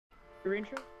Your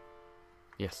intro?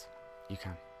 Yes, you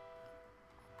can.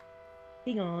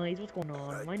 Hey guys, what's going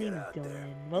on? My name is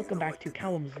Dylan. Welcome back to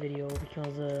Callum's video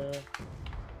because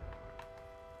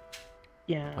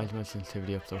yeah, Why is my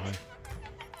sensitivity up so high?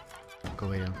 Go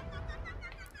way down.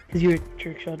 because you're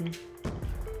trick shotting.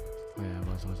 Oh yeah,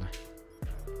 was I?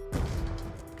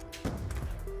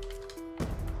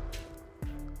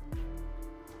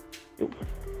 Nope.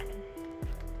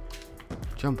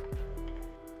 Jump!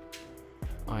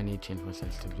 Oh, I need to change my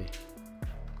sensitivity.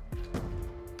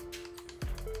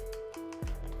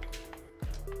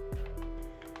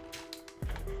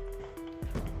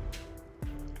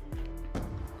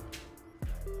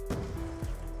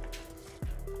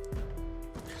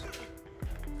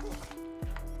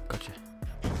 Gotcha.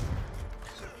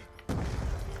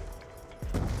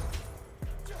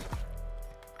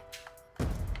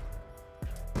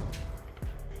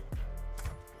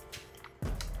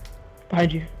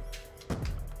 Behind you.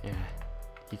 Yeah.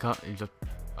 You can't, you just,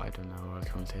 I don't know what I was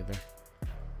going to say there.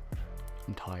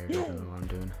 I'm tired, I don't know what I'm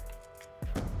doing.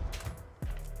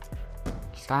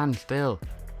 Stand still!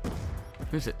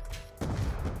 Who's it? I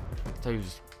thought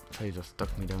you just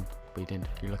stuck me down, but you didn't.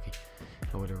 You're lucky.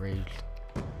 I would have raged.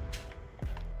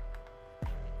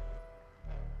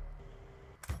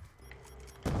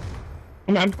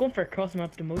 I'm going for a cross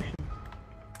map demotion.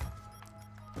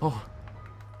 Oh!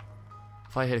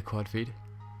 If I hit a quad feed.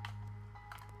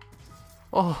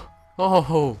 Oh!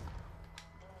 Oh!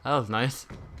 That was nice.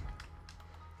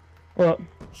 What?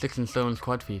 6 and stones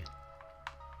quad feed.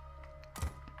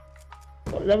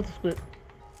 Oh, that was a split.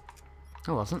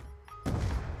 No, it wasn't.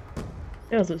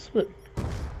 Yeah, it was a split.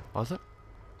 Was it?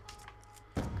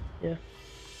 Yeah.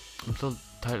 I'm still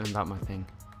titling that my thing.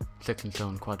 6 and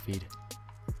stone quad feed.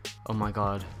 Oh my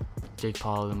god. Jake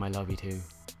Paul in my lobby too.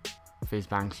 Fizz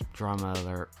Banks drama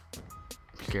alert.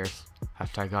 Scarce.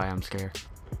 Hashtag I am scared.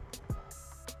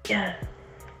 Yeah.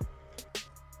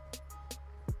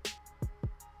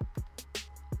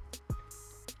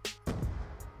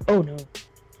 Oh no.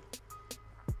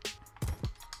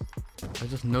 I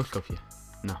just no scoped you.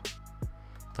 No.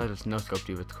 I just no scoped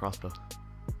you with the crossbow.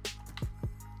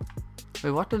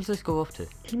 Wait, what does this go up to?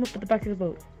 Came up at the back of the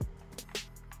boat.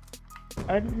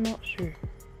 I'm not sure.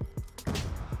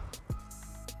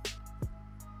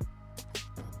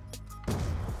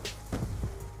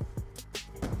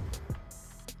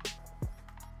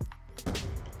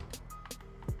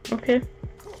 Okay.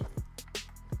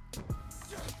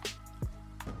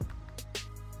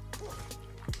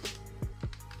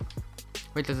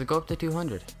 Wait, does it go up to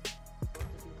 200?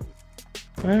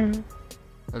 I don't know.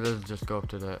 Or does it just go up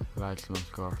to the who has the most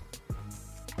score?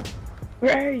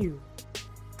 Where are you?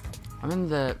 I'm in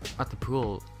the at the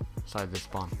pool side of the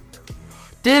spawn.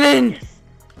 Dylan!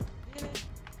 Yes.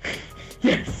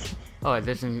 Yes. Oh,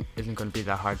 this isn't going to be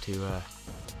that hard to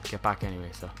get back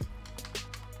anyway, so.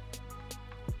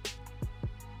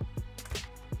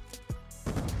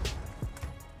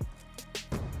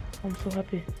 I'm so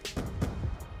happy.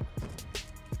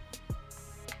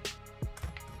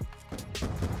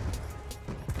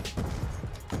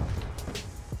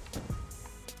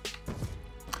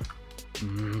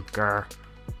 Grr. How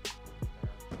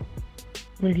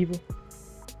many people?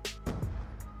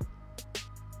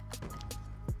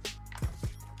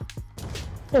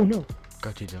 Oh no.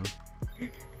 Got you, Dylan.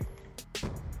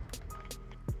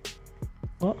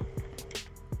 What?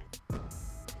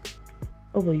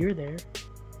 Oh well, you're there.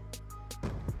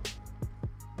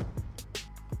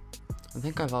 I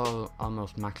think I've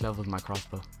almost max leveled my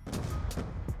crossbow.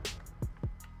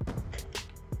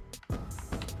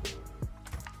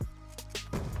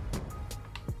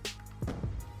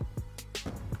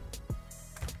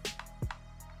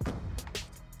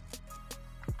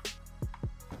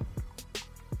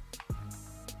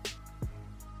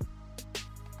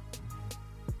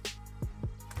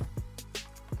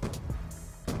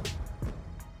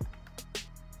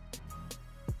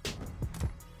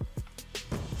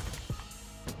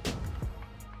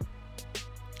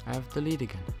 I have the lead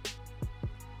again.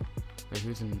 Wait,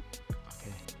 who's in?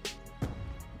 Okay.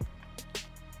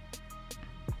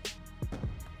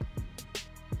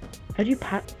 How'd you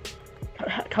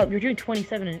you're doing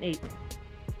 27 and 8.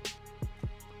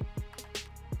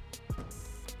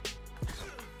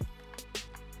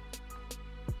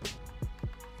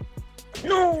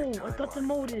 No! I got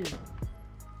demoted!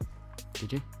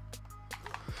 Did you?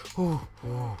 Oh,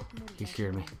 he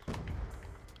scared me.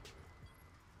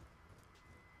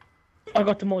 I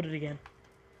got demoted again.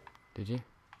 Did you?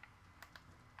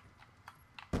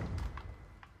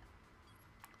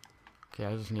 Okay,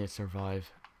 I just need to survive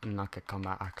and not get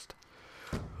combat axed.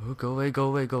 Oh, go away, go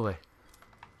away, go away.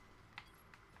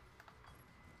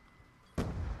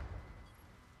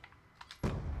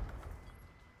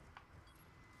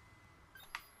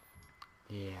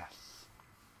 Yes.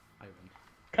 I win.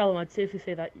 Callum, I'd safely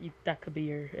say that that could be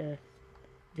your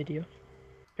video.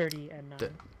 30 and 9.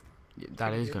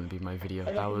 That is going to be my video.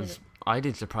 I got That you in was... I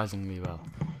did surprisingly well.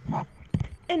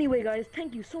 Anyway, guys,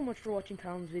 thank you so much for watching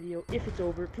Callum's video. If it's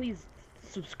over, please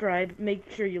subscribe. Make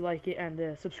sure you like it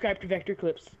and subscribe to Vector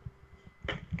Clips.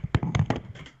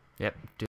 Yep.